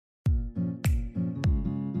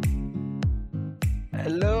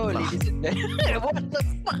Hello, ladies and gentlemen. What the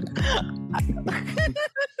fuck?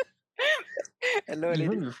 Hello, ladies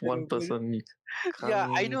Even and with one gentlemen. person, you Yeah,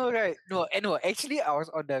 I can't. know, right? No, actually, I was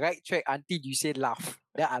on the right track until you said laugh.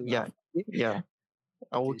 Then I Yeah, laughed. Okay, yeah.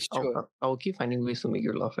 okay, sure. I will keep finding ways to make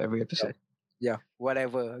you laugh every Yeah, episode. yeah,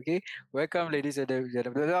 whatever. Okay, welcome, ladies and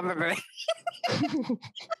gentlemen.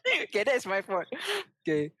 Okay, that's my fault.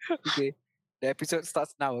 Okay, okay. The episode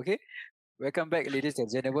starts now. Okay, welcome back, ladies and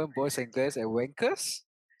gentlemen, boys and girls and wankers.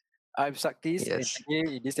 I'm Saktis, and Yes.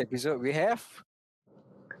 today in this episode we have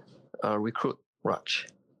Recruit Raj.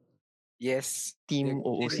 yes, Team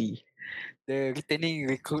OOC. the returning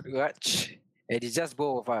recruit Raj, and it's just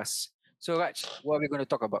both of us. So Raj, what are we going to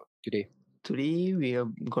talk about today? Today we are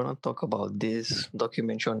gonna talk about this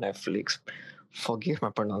documentary on Netflix. Forgive my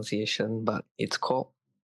pronunciation, but it's called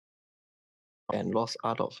and Lost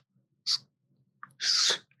Art of.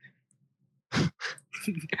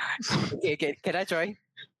 Okay, can I try?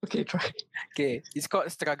 Okay, try. Okay, it's called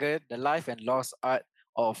Struggle: The Life and Lost Art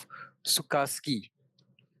of Sukalski.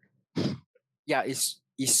 Yeah, it's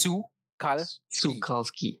Su Kal.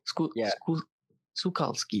 Sukalski. Yeah,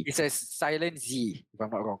 Sukalski. it's a silent Z, if I'm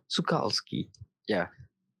not wrong. Sukalski. Yeah.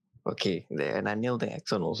 Okay, there, and I nailed the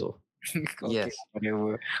accent also. Okay, Yes.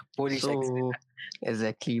 whatever. Polish accent. So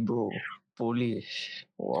exactly, bro. Polish.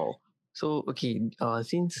 Wow. So okay,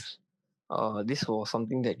 since this was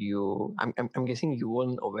something that I'm guessing you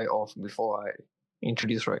weren't aware of before I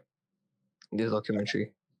introduced, right? This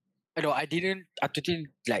documentary. No, I totally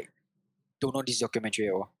like don't know this documentary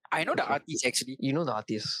at all. I know the Okay. artist actually. You know the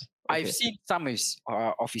artist. I've Okay. seen some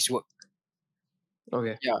of his work.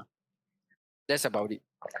 Okay. That's about it.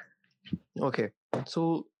 Okay.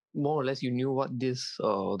 So more or less you knew what this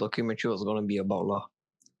documentary was gonna be about, lah.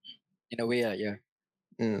 In a way, yeah.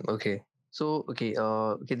 Okay. So okay,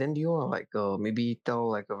 then do you wanna like maybe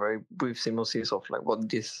tell like a very brief synopsis of like what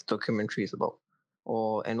this documentary is about?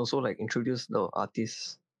 Or and also like introduce the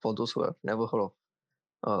artist for those who have never heard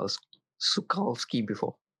of Sukalski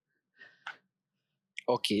before.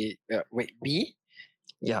 Okay. Wait, me?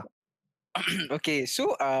 Yeah. Okay,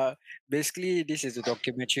 so basically this is a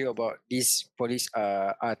documentary about this police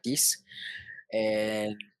artist,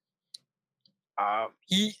 and I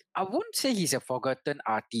wouldn't say he's a forgotten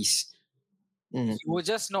artist. Mm. He was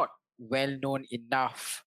just not well known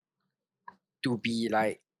enough to be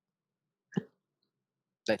like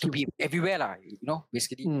to be everywhere lah,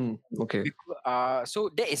 basically. Okay. So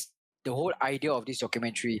that is the whole idea of this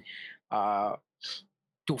documentary, uh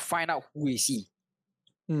to find out who is he,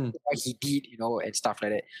 what he did, and stuff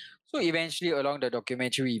like that. So eventually along the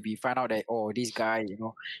documentary we find out that this guy,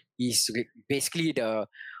 he's basically the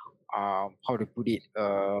how to put it,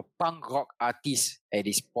 punk rock artist at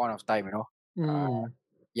this point of time,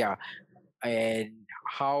 yeah, and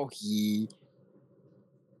how he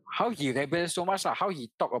rebels so much, how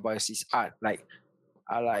he talk about his art,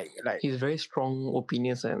 He's very strong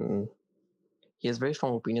opinions and he has very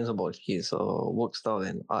strong opinions about his work style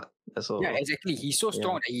and art as a yeah, exactly. He's so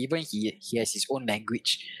strong that even he has his own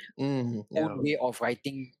language, own way of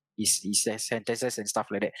writing his sentences and stuff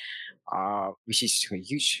like that. Which is a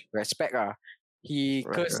huge respect. He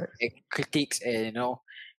cursed at critics and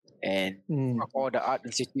and all the art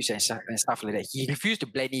institutes and stuff like that. He refused to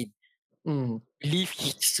blend in. He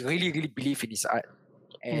really really believe in his art,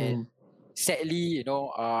 and sadly,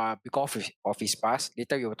 because of his past.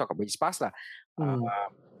 Later we will talk about his past lah.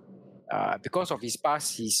 Because of his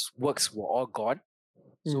past, his works were all gone.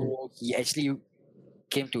 So he actually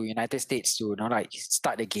came to United States to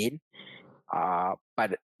start again.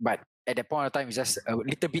 But at that point of time, it's just a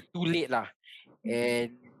little bit too late lah.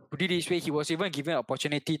 And put it this way, he was even given an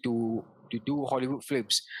opportunity to do Hollywood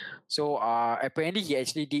films. So apparently he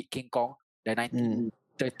actually did King Kong, the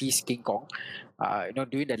 1930s King Kong,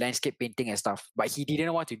 doing the landscape painting and stuff. But he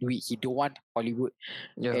didn't want to do it. He don't want Hollywood.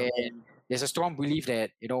 And there's a strong belief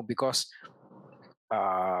that because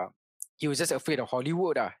he was just afraid of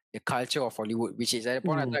Hollywood, the culture of Hollywood, which is at the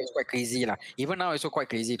point of time is quite crazy lah. Even now, it's also quite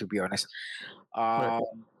crazy to be honest. But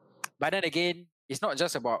then again, it's not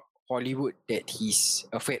just about Hollywood that he's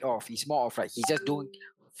afraid of. It's more of like he just don't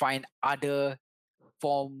find other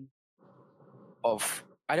form of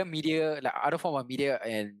other media, like other form of media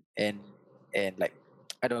and like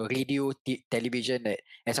I don't know, radio, television, that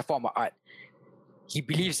as a form of art. He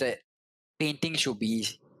believes that painting should be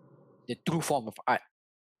the true form of art.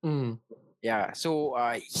 Yeah, so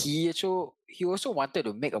he also wanted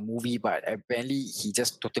to make a movie, but apparently he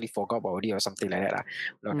just totally forgot about it or something like that.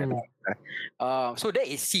 So that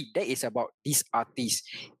is that is about this artist,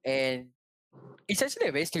 and it's actually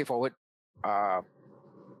a very straightforward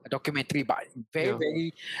documentary, but very Yeah.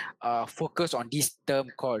 very focused on this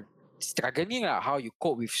term called struggling, how you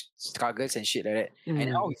cope with struggles and shit like that,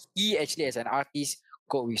 and how he actually as an artist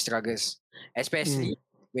cope with struggles, especially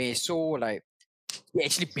when it's so like he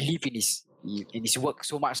actually believe in his work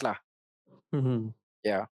so much lah.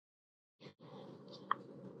 Yeah.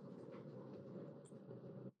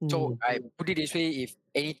 So I put it this way: if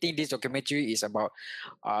anything, this documentary is about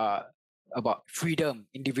freedom,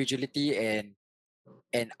 individuality, and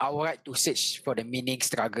our right to search for the meaning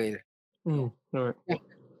struggle. Right. Yeah.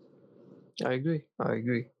 I agree.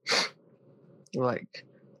 Like,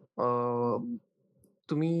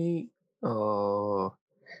 to me,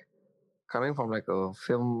 coming from like a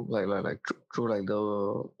film, through like the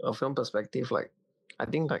a film perspective, like I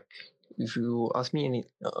think like if you ask me any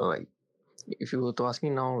like if you were to ask me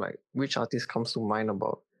now, like which artist comes to mind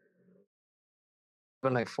about,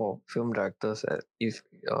 even like for film directors, if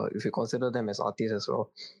you consider them as artists as well,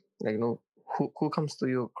 like who comes to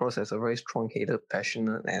you across as a very strong-headed,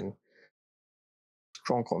 passionate, and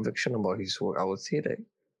strong conviction about his work, I would say that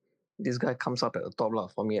this guy comes up at the top lah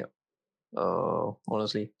for me.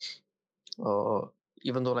 Honestly, uh,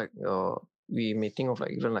 even though like we may think of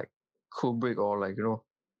like even like Kubrick or like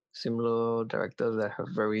similar directors that have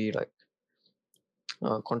very like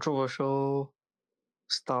controversial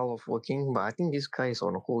style of working, but I think this guy is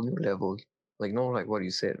on a whole new level. Like like what you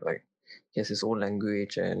said, like he has his own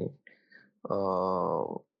language and uh,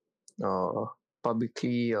 uh,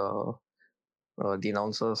 publicly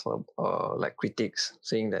denounces like critics,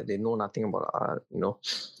 saying that they know nothing about art,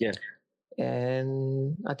 Yeah.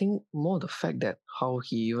 And I think more the fact that how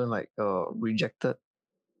he even like rejected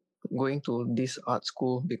going to this art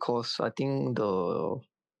school because I think the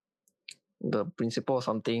principal or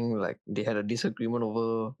something, like they had a disagreement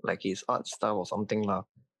over like his art style or something lah.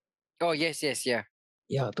 Oh yes, yeah.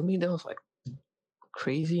 Yeah, to me that was like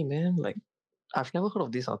crazy, man. Like I've never heard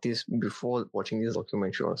of this artist before watching this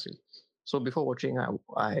documentary, honestly. So before watching,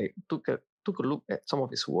 I took a look at some of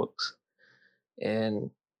his works, and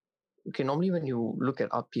okay, normally when you look at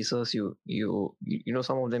art pieces, you know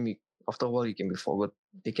some of them after a while they can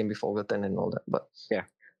be forgotten and all that. But Yeah.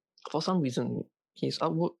 for some reason, his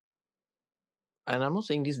artwork, and I'm not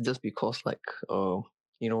saying this just because like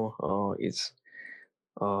it's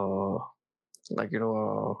uh like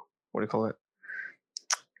what do you call it,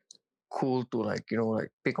 cool to like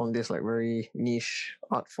like pick on this like very niche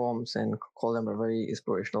art forms and call them a very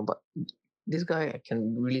inspirational, but this guy I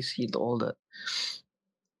can really see all that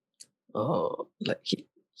like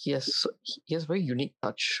he has very unique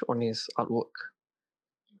touch on his artwork,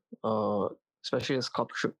 uh especially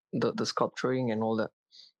the sculpturing and all that.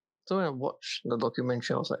 So when I watched the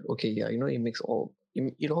documentary I was like, okay, yeah,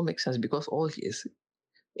 it all makes sense because all his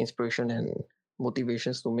inspiration and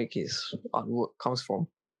motivations to make his artwork comes from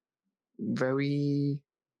very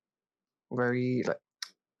very like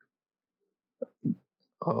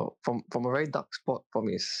from a very dark spot from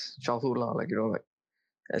his childhood lah, like like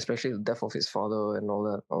especially the death of his father and all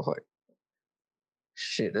that. I was like,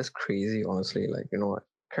 shit, that's crazy, honestly. Like like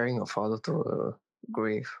carrying a father to a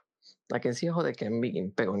grave. I can see how that can make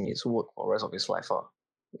impact on his work for the rest of his life,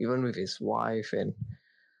 even with his wife and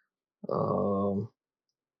um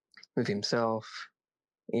with himself.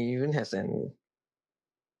 He even has an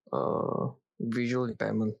visual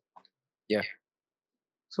impairment. Yeah.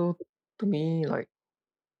 So to me, like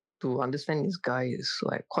to understand this guy is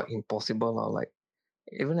like quite impossible. Like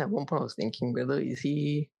even at one point I was thinking whether is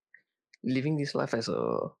he living this life as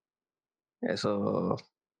a as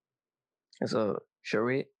a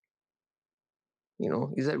charade,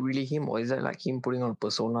 is that really him or is that like him putting on a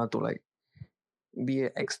persona to like be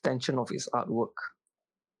an extension of his artwork,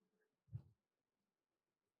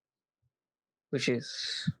 which is,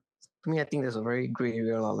 to me, I think there's a very gray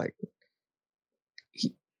area lah. Like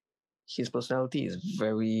he, his personality is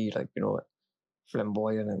very like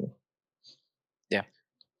flamboyant Yeah.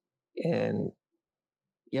 and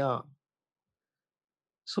yeah.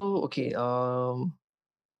 So okay,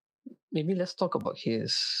 maybe let's talk about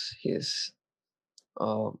his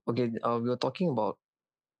okay, we were talking about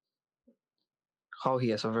how he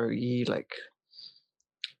has a very like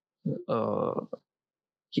uh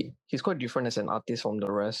he's quite different as an artist from the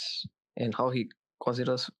rest, and how he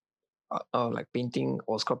considers like painting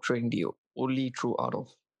or sculpturing the only true art of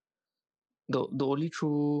the only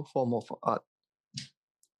true form of art.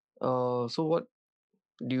 So what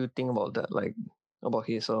do you think about that? Like about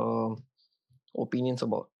his opinions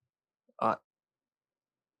about art?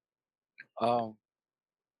 Um,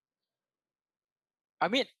 I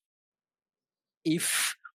mean,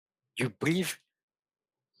 if you breathe,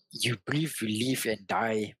 you live and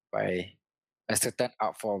die by a certain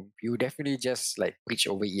art form, you definitely just like preach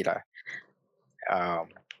over it lah.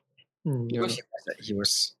 Because Yeah.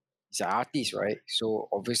 he's an artist, right? So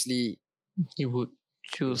obviously He would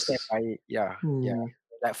he stand choose. by it. Yeah, yeah. Mm,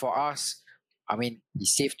 Like for us, I mean,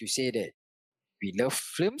 it's safe to say that we love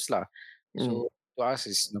films lah. mm, So to us,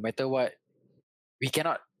 is no matter what, we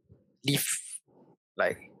cannot live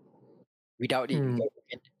like without it. mm.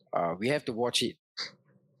 We have to watch it,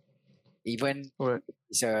 even Right.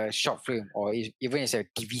 it's a short film or even it's a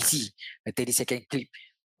TVC, a 30-second clip.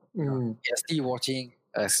 Mm, You're still watching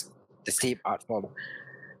the same art form.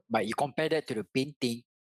 But you compare that to the painting,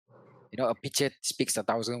 a picture speaks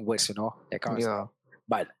 1,000 words, that kind of yeah. stuff.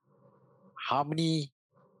 But how many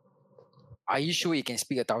are you sure you can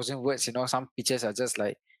speak 1,000 words? Some pictures are just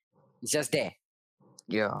like it's just there.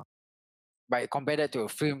 Yeah. But compare that to a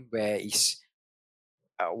film where it's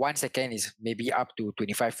 1 second is maybe up to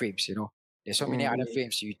 25 frames. There's so many other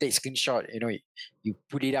frames. You take screenshot, you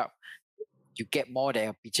put it up, you get more than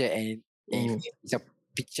a picture. And if Mm, it's a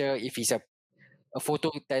picture, if it's a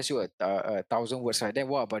photo tells you a 1,000 words, right? Then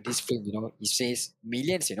what about this film? It says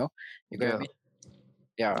millions. You get what I yeah. mean?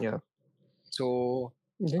 Yeah. Yeah. So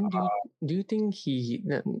Then do you think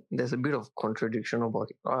there's a bit of contradiction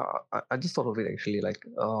about it? I just thought of it actually. Like,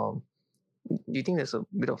 do you think there's a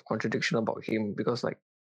bit of contradiction about him because like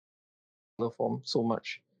the form so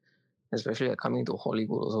much, especially like coming to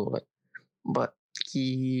Hollywood also like, but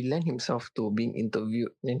he lent himself to being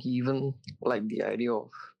interviewed, and he even liked the idea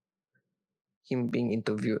of him being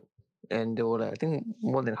interviewed, and there were like, I think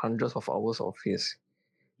more than hundreds of hours of his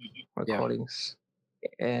yeah. recordings,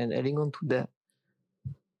 and adding on to that,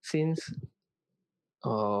 since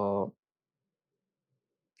uh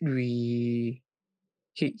we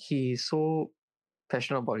he's so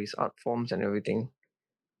passionate about his art forms and everything.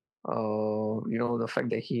 The fact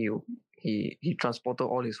that he transported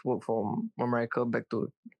all his work from America back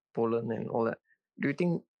to Poland and all that. Do you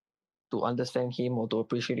think to understand him or to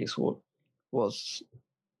appreciate his work was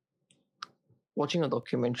watching a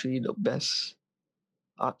documentary the best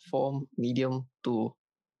art form medium to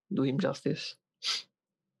do him justice?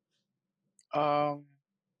 Um,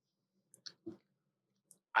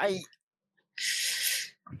 I.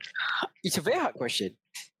 It's a very hard question,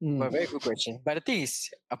 but a very good question. But the thing is,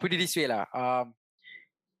 I put it this way, lah.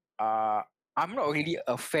 Uh, I'm not really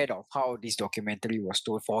a fan of how this documentary was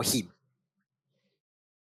told for him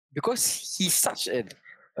because he's such a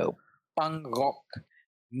punk rock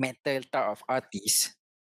metal type of artist.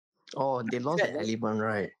 Oh, they lost the element,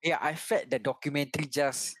 right? Yeah, I felt the documentary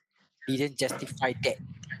just didn't justify that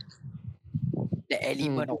the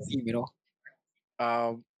element of him.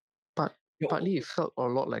 Um, But no, partly it felt a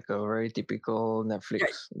lot like a very typical yeah,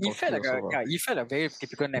 Netflix docu also. it felt like very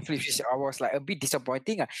typical Netflix. Which I was like a bit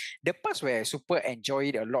disappointing. The parts where I super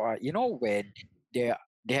enjoyed it a lot. When they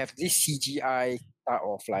they have this CGI type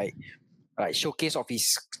of like showcase of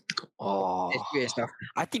his Oh, statue and stuff.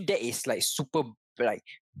 I think that is like super like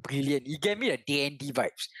brilliant. It gave me the D&D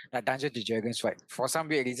vibes, like Dungeons and Dragons vibe for some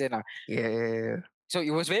weird reason. yeah. So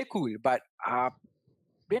it was very cool. But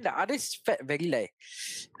then the others felt very like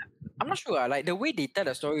I'm not sure. Like the way they tell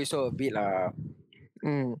the story is so a bit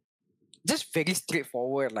Mm, just very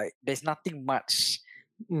straightforward. Like there's nothing much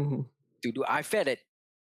mm. to do. I felt that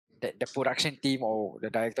the production team or the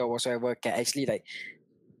director or whatsoever can actually like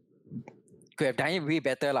could have done it way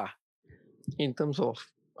better lah. In terms of,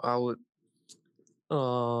 I would,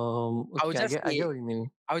 I would okay, just I get say what you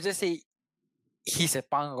mean. I would just say he's a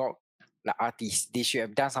punk rock like artist. They should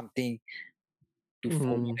have done something to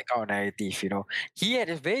follow Mm, the kind of narrative. He had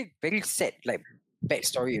a very, very sad, like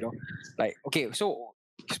backstory. Like okay, so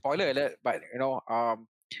spoiler alert, but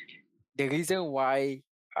the reason why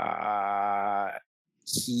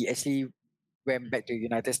he actually went back to the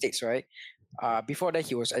United States, right? Before that,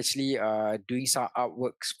 he was actually doing some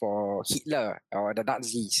artworks for Hitler or the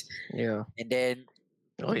Nazis, yeah. and then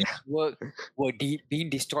Oh his yeah. work were being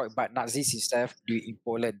destroyed by Nazis himself in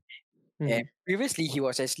Poland. And Mm, previously, he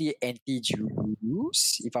was actually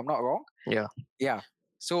anti-Jews, if I'm not wrong. yeah. Yeah.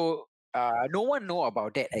 So no one know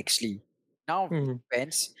about that actually. Now Mm,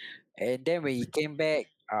 fans, and then when he came back,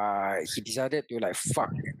 he decided to like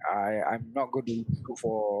fuck. I'm not going to go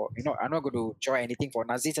for I'm not going to join anything for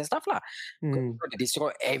Nazis and stuff lah. Because mm, they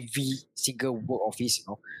destroy every single work of his,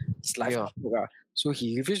 his life. yeah. Work, So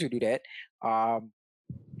he refused to do that.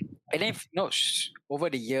 And then over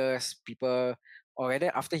the years, people, or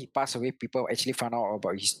rather after he passed away, people actually found out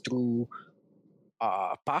about his true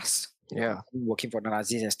past. Yeah. Working for the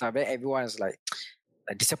Nazis and stuff. Then everyone is like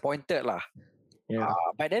disappointed lah. Yeah.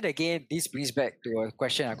 But then again, this brings back to a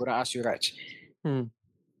question I'm gonna ask you, Raj. Mm,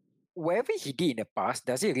 whatever he did in the past,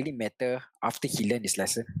 does it really matter after he learned his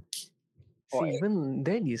lesson? Or See, even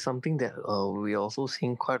that is something that we also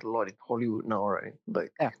seeing quite a lot in Hollywood now, right?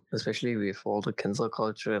 Like, yeah, especially with all the cancel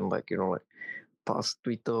culture and like like past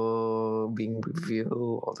Twitter being revealed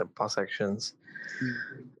or the past actions.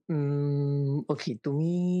 Okay, to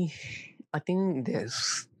me, I think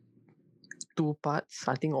there's two parts.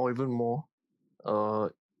 I think, or even more.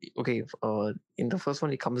 Okay. In the first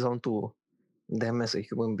one, it comes down to them as a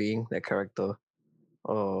human being, their character.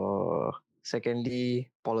 Uh, Secondly,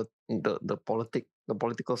 the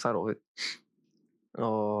political side of it.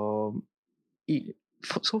 Um,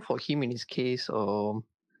 so for him in his case,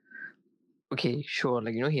 okay, sure,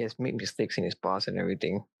 like he has made mistakes in his past and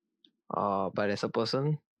everything. But as a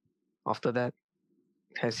person, after that,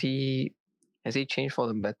 has he changed for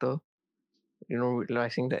the better?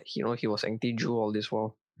 Realizing that he was anti-Jew all this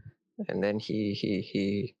while, and then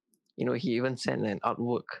he even sent an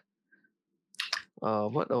artwork.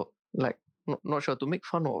 What like not sure, to make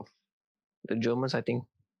fun of the Germans, I think,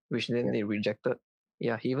 which then they rejected.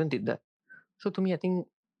 Yeah, he even did that. So to me, I think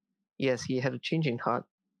yes, he had a change in heart,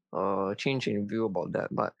 change in view about that.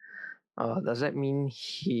 But does that mean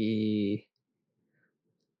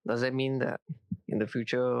that in the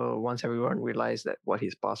future, once everyone realized that what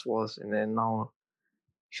his past was, and then now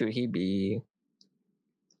should he be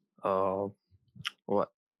uh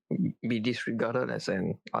what be disregarded as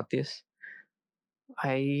an artist?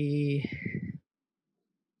 I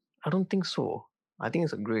I don't think so. I think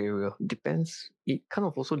it's a gray area. Depends. It kind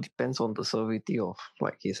of also depends on the severity of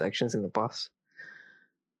like his actions in the past.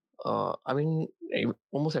 I mean,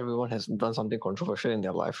 almost everyone has done something controversial in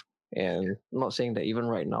their life, and not saying that even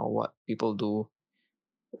right now, what people do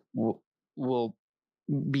will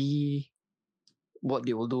be what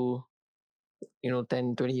they will do.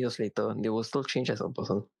 10, 20 years later, they will still change as a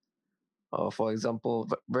person. For example,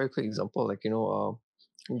 very quick example, like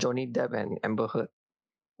Johnny Depp and Amber Heard.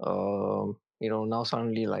 Now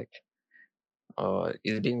suddenly like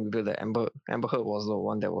it's being revealed that Amber Heard was the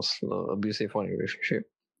one that was abusive on a relationship.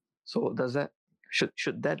 So does that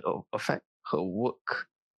should that affect her work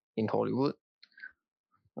in Hollywood?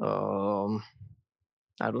 Um,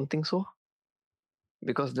 I don't think so,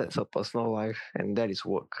 because that's her personal life and that is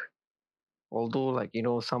work. Although like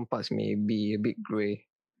some parts may be a bit gray.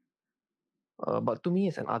 But to me,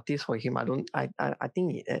 as an artist, for him, I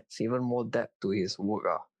think it adds even more depth to his work.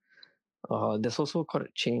 There's also quite a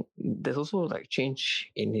change. There's also like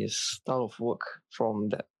change in his style of work from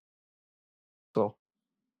that.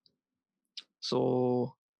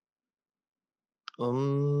 So,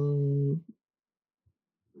 um,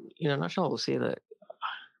 in a nutshell, I would say that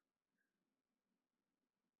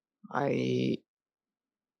I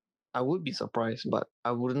I would be surprised, but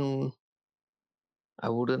I wouldn't it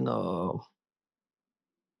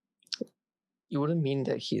wouldn't mean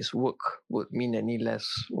that his work would mean any less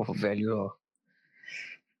of a value.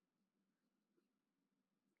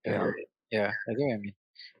 yeah, Yeah. yeah, I get what I mean.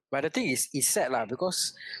 But the thing is, it's sad lah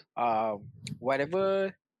because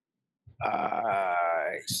whatever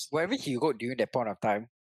whatever he wrote during that point of time,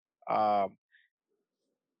 um,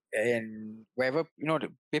 and wherever the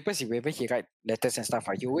papers, wherever he write letters and stuff,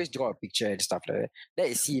 he always draw a picture and stuff like that. That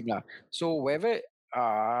is him lah. So wherever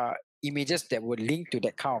images that would link to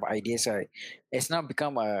that kind of ideas, right, it's now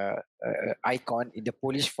become a icon in the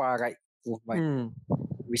Polish far right movement, Mm,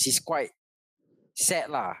 which is quite sad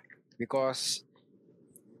lah because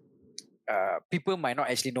people might not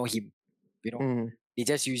actually know him. mm, They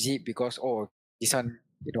just use it because this one,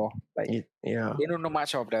 like yeah. they don't know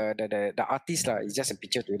much of the artist lah. It's just a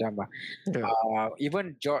picture to them lah. Yeah.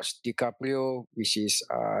 Even George DiCaprio, which is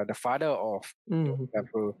the father of Mm,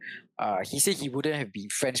 DiCaprio, he said he wouldn't have been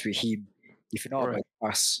friends with him if not about right. his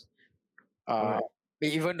past. Uh, Right. but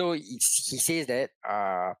even though he says that,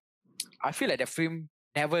 I feel like the film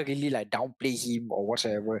never really like downplay him or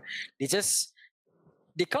whatsoever. They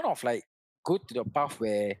kind of like go to the path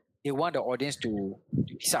where they want the audience to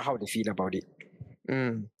decide how they feel about it.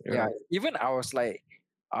 Yeah, Yeah. even I was like,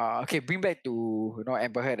 okay, bring back to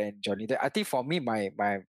Amber Heard and Johnny Depp. I think for me, my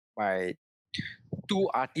two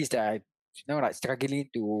artists that I like struggling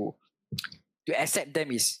to accept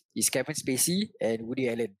them is Kevin Spacey and Woody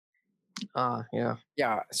Allen. Yeah.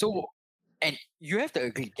 Yeah, so and you have to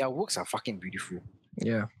agree, their works are fucking beautiful.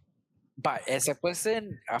 Yeah. But as a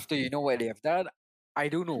person, after you know what they have done, I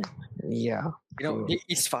don't know. Yeah. True.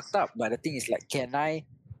 It's fucked up. But the thing is, like, can I,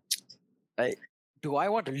 like, do I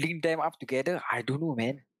want to link them up together? I don't know,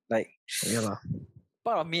 man. Like, Yeah lah.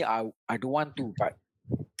 part of me, I don't want to, but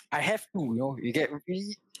I have to. You get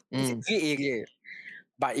me? It's a Mm, gray area.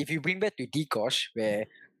 But if you bring back to Dikosh, where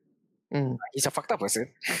mm, he's a fucked up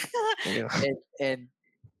person, Yeah.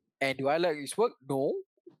 And do I like his work? No.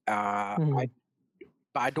 Mm.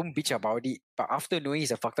 But I don't bitch about it. But after knowing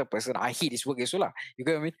he's a fucked up person, I hate his work as well lah. You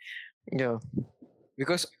get what I mean? Yeah.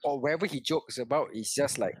 Because or wherever he jokes about, it's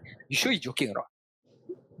just like, you sure he's joking or not?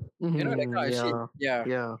 You know that kind of shit. Yeah. Yeah.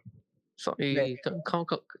 Yeah. So Like,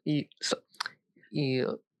 he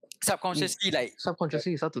subconsciously, like,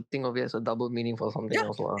 subconsciously start to think of it as a double meaning for something yeah,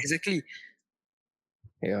 else. Lah. exactly.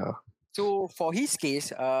 Yeah. So for his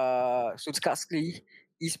case, Sulskasli,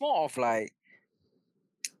 it's more of like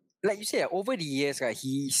you said, over the years, right,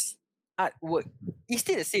 his artwork is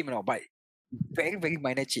still the same, but very, very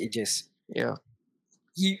minor changes. Yeah.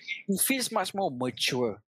 He feels much more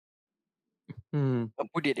mature,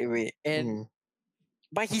 put it away. And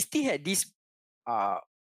but he still had this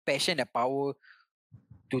passion and power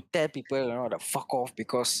to tell people, to fuck off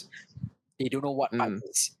because they don't know what art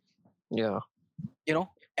is. Yeah.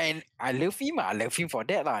 And I love him. I love him for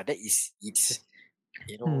that. That is, it's,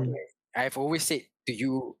 like, I've always said to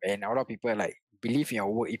you and a lot of people, like, believe in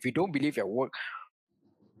your work. If you don't believe your work,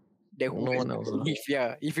 then who No else one else. to believe?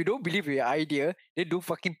 Yeah. If you don't believe in your idea, then don't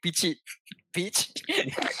fucking pitch it. Pitch.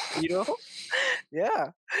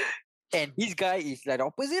 Yeah. And this guy is like the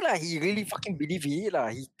opposite lah. He really fucking believe in it lah.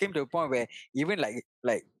 He came to a point where even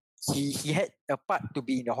like he had a part to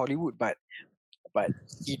be in the Hollywood, but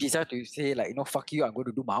he decided to say like, fuck you, I'm going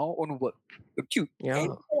to do my own work. Dude, Yeah.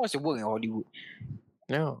 everyone wants to work in Hollywood.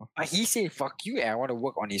 Yeah. But he said, fuck you, and I want to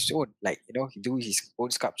work on his own. Like, he do his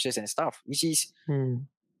own sculptures and stuff, which is him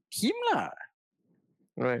lah.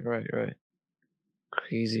 Right.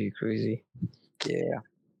 Crazy. Yeah.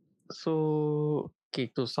 So, okay,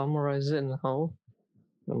 to summarize it now,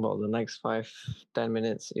 about the next 5-10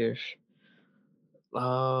 minutes ish.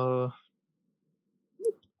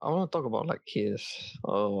 I want to talk about like his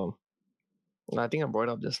I think I brought it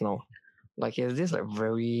up just now. Like he has this like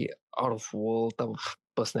very out of world type of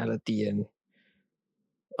personality, and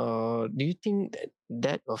do you think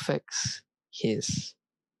that affects his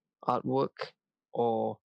artwork,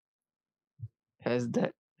 or has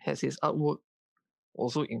his artwork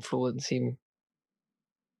also influenced him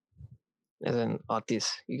as an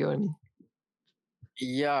artist? You get what I mean?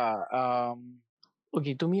 Yeah.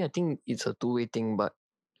 Okay, to me I think it's a two-way thing, but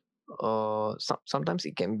sometimes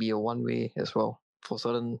it can be a one-way as well for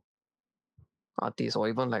certain artists or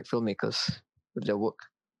even like filmmakers with their work.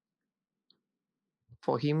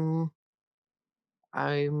 For him,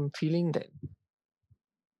 I'm feeling that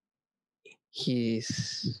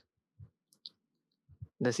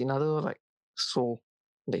there's another like soul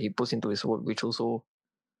that he puts into his work, which also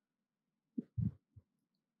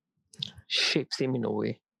shapes him in a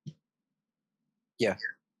way. Yeah.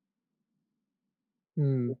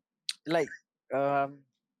 Like, I'm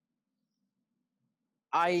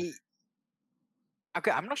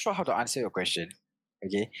not sure how to answer your question,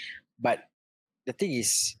 okay? But the thing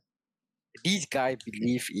is, these guys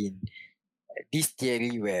believe in this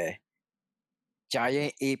theory where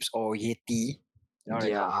giant apes or yeti,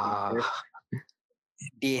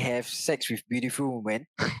 they have sex with beautiful women,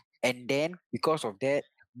 and then because of that,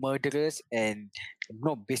 murderers and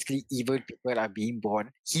basically evil people are being born.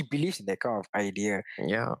 He believes in that kind of idea.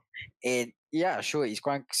 Yeah. And yeah, sure, it's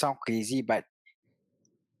going to sound crazy, but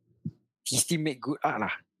he still make good art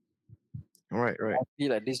lah. Right. I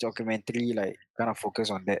feel like this documentary like kind of focus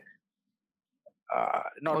on that.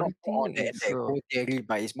 Not What do you on think that whole theory,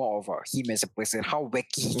 but it's more of him as a person, how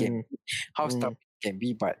wacky he can be, how stubborn he can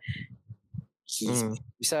be, but he's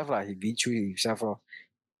himself lah. He been through himself lah.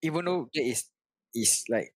 Even though that is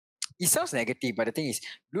like, it sounds negative, but the thing is,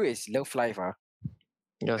 Blue is love life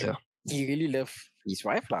Yes, yeah. He really love his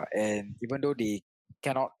wife lah, and even though they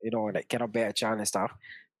cannot, cannot bear a child and stuff,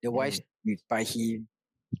 the wife by him.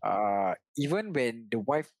 Even when the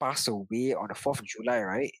wife passed away on the 4th of July,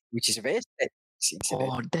 right, which is a very sad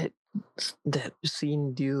incident. Oh, that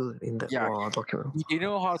scene deal in the document. He didn't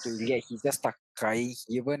know how to react. He just started crying.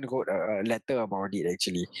 He even wrote a letter about it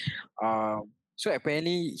actually. So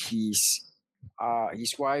apparently his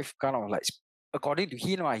wife kind of like, according to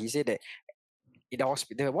him, he said that in the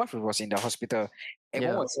hospital, the wife was in the hospital.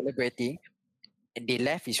 Everyone was celebrating, and they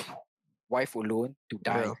left his wife alone to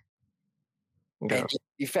die. And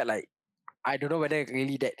he felt like, I don't know whether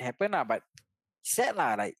really that happened but sad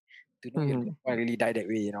like to know your loved one really died that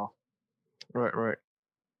way, Right.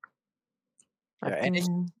 Yeah, and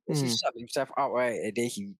then he shut himself out, right? And then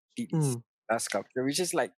he did his last sculpture, which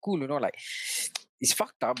is like cool, like it's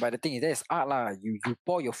fucked up, but the thing is that's art lah. You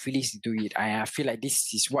pour your feelings into it. I feel like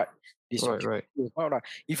this is what this right.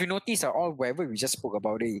 If you notice all whatever we just spoke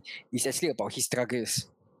about it's actually about his struggles.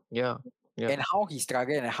 Yeah. And how he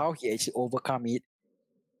struggled and how he actually overcome it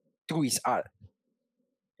through his art.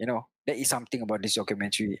 You know, that is something about this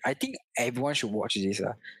documentary. I think everyone should watch this.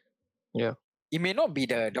 Yeah. It may not be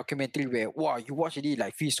the documentary where wow, you watch it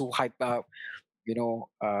like feel so hyped up. You know,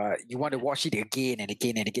 you want to watch it again and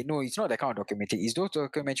again and again. No, it's not that kind of documentary. It's those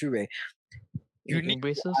documentary where you It need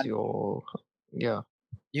embraces your yeah.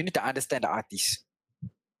 you need to understand the artist.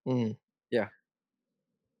 Mm. Yeah.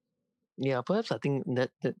 Yeah, perhaps I think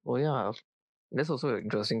that oh yeah, that's also an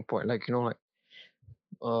interesting point. Like, you know, like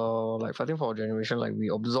I think for our generation, like we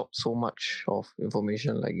absorb so much of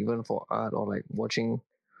information, like even for art or like watching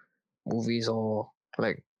movies or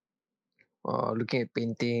like looking at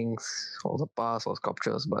paintings or the past or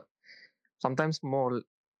sculptures, but sometimes more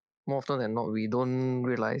often than not we don't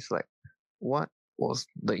realize like what was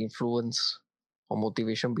the influence or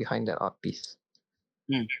motivation behind that art piece.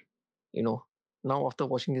 Mm. You know, now after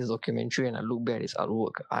watching this documentary and I look back at his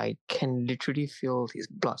artwork, I can literally feel his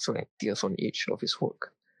blood, sweat, and tears on each of his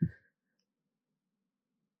work.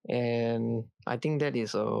 And I think that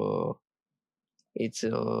is it's a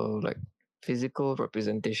like physical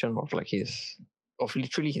representation of like of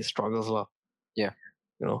literally his struggles lah. Yeah.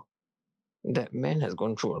 You know, that man has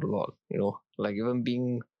gone through a lot, you know, like even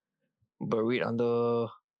being buried under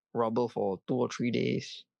rubble for 2 or 3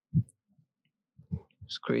 days.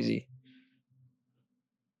 It's crazy.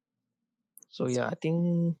 So yeah, I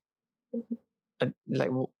think like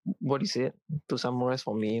what you said, to summarize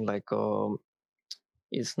for me, like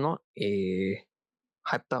it's not a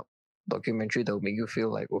hyped up documentary that will make you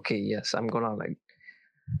feel like, okay, yes, I'm gonna like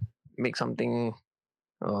make something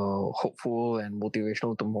hopeful and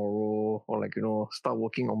motivational tomorrow, or like, you know, start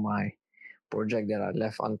working on my project that I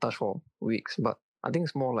left untouched for weeks. But I think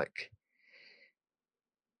it's more like,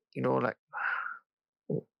 you know, like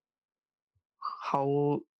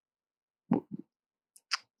how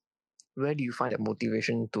where do you find that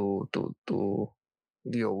motivation to do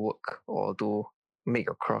your work or to make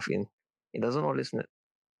your craft in? It doesn't always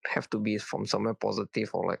have to be from somewhere positive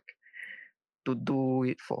or like to do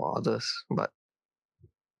it for others, but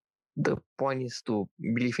the point is to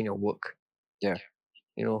believe in your work. Yeah.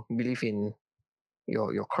 You know, believe in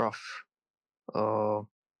your craft. Uh,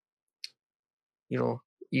 you know,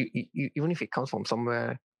 even if it comes from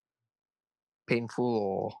somewhere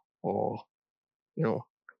painful or you know,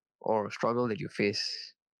 or a struggle that you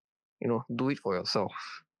face, you know, do it for yourself.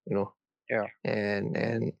 You know, Yeah.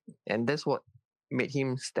 and that's what made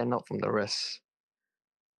him stand out from the rest.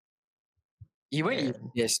 Even if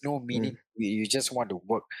And there's no meaning, you just want to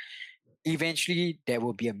work. Eventually, there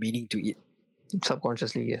will be a meaning to it.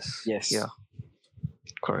 subconsciously, yes, Yes. yeah,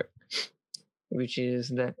 correct. Which is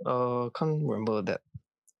that can't remember that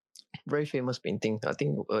very famous painting. I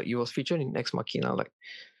think it was featured in Ex Machina, like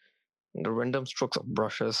the random strokes of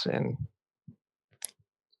brushes and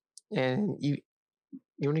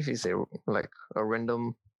even if it's like a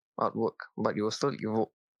random artwork, but it will still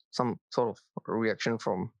evoke some sort of reaction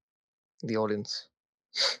from the audience.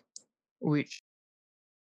 Which,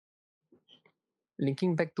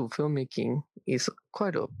 linking back to filmmaking, is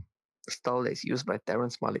quite a style that's used by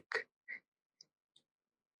Terrence Malick.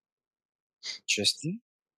 Interesting.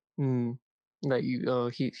 Like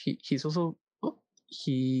he's also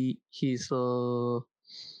he's a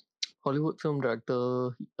Hollywood film director.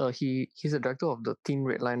 He's a director of the Thin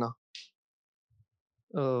Red Line.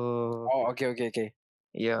 Oh, okay.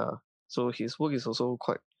 Yeah. So his work is also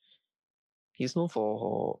quite. He's known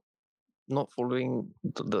for not following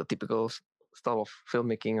the typical style of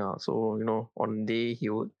filmmaking. So you know, on day he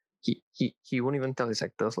won't even tell his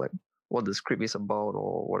actors like what the script is about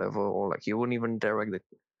or whatever, or like he won't even direct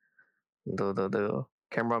the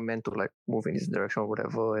cameraman to like move in his direction or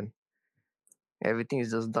whatever, and everything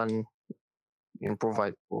is just done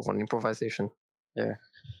on improvisation. Yeah.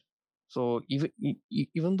 So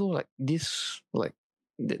even though like this like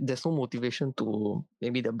there's no motivation to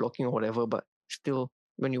maybe the blocking or whatever, but still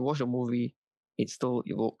when you watch a movie, it still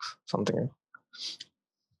evokes something,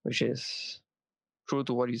 which is true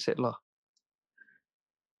to what you said lah.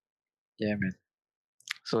 Yeah, man.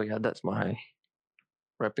 So yeah, that's my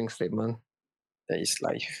wrapping statement. That is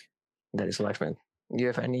life. That is life, man. Do you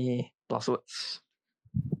have any last words?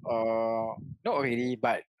 Not really,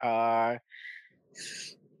 but I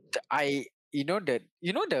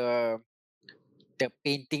the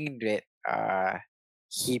painting that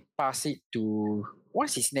he passed it to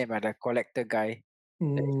what's his name? The collector guy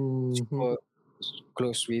that he's Mm-hmm. super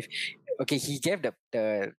close with. Okay, he gave the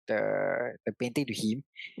painting to him,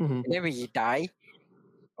 Mm-hmm. and then when he died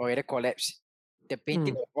or either collapsed, the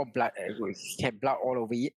painting was all blood. He had blood all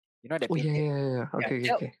over it. You know the Oh yeah, painting. yeah, yeah. Yeah, Okay,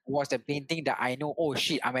 that okay. was the painting that I know. Oh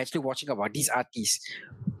shit! I'm actually watching about this artist.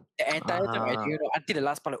 The entire time I didn't know until the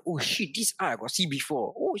last part. Like, oh shit, this art I got see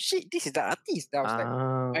before. Oh shit, this is the artist. Then I was like,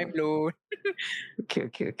 mind blown.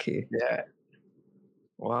 Okay. Yeah,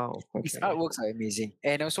 Wow. his Okay. artworks are amazing,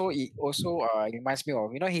 and also it also reminds me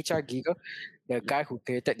of H.R. Giger, the guy who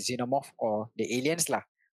created Xenomorph or the aliens lah.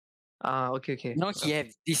 Okay. He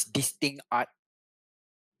have this distinct art.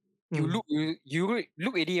 You Mm.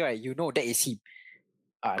 look at it, right? You know that is him.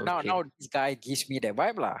 Now Okay. this guy gives me that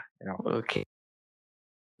vibe lah. Okay.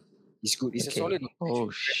 It's good. It's a Okay. solid. Oh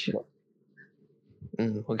shit.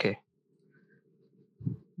 Okay.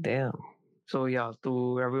 Damn. So yeah,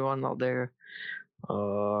 to everyone out there,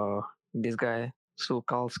 this guy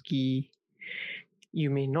Sulkowski, you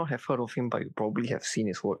may not have heard of him, but you probably have seen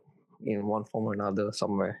his work in one form or another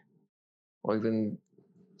somewhere, or even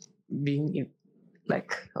being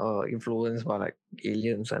influenced by like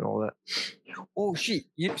aliens and all that. Oh shit!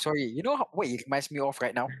 Sorry. You know what it reminds me of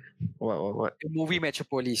right now? What? The movie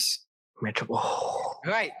Metropolis. Metro. Oh.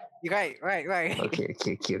 Right. Okay.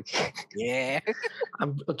 Yeah.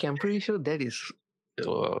 I'm pretty sure that is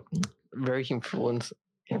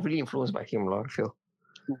heavily influenced by him, I feel.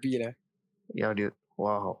 Could be lah. Yeah, dude.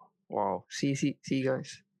 Wow. See,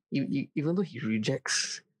 guys. Even though he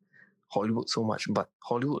rejects Hollywood so much, but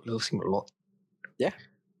Hollywood loves him a lot. Yeah.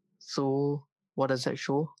 So what does that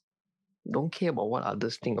show? Don't care about what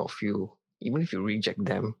others think of you. Even if you reject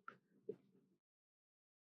them,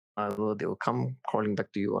 they will come crawling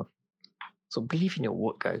back to you. So believe in your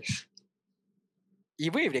work, guys.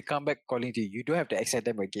 Even if they come back calling to you, you don't have to accept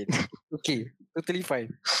them again. Okay, totally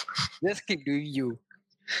fine. Just keep doing you.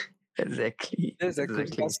 Exactly. That's a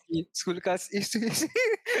Sulkowski.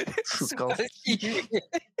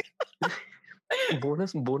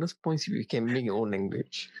 Bonus points if you can make your own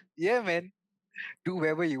language. Yeah, man. Do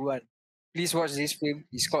whatever you want. Please watch this film.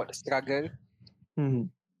 It's called Struggle.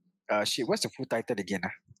 What's the full title again?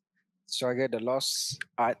 Struggle, the Lost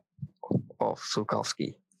Art of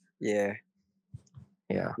Sulkowski. Yeah.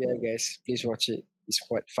 Yeah, guys. Please watch it. It's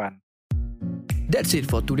quite fun. That's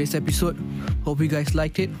it for today's episode. Hope you guys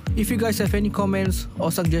liked it. If you guys have any comments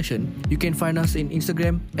or suggestion, you can find us in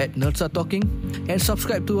Instagram at Nerds Are Talking and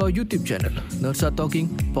subscribe to our YouTube channel, Nerds Are Talking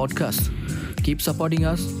Podcast. Keep supporting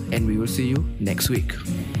us and we will see you next week.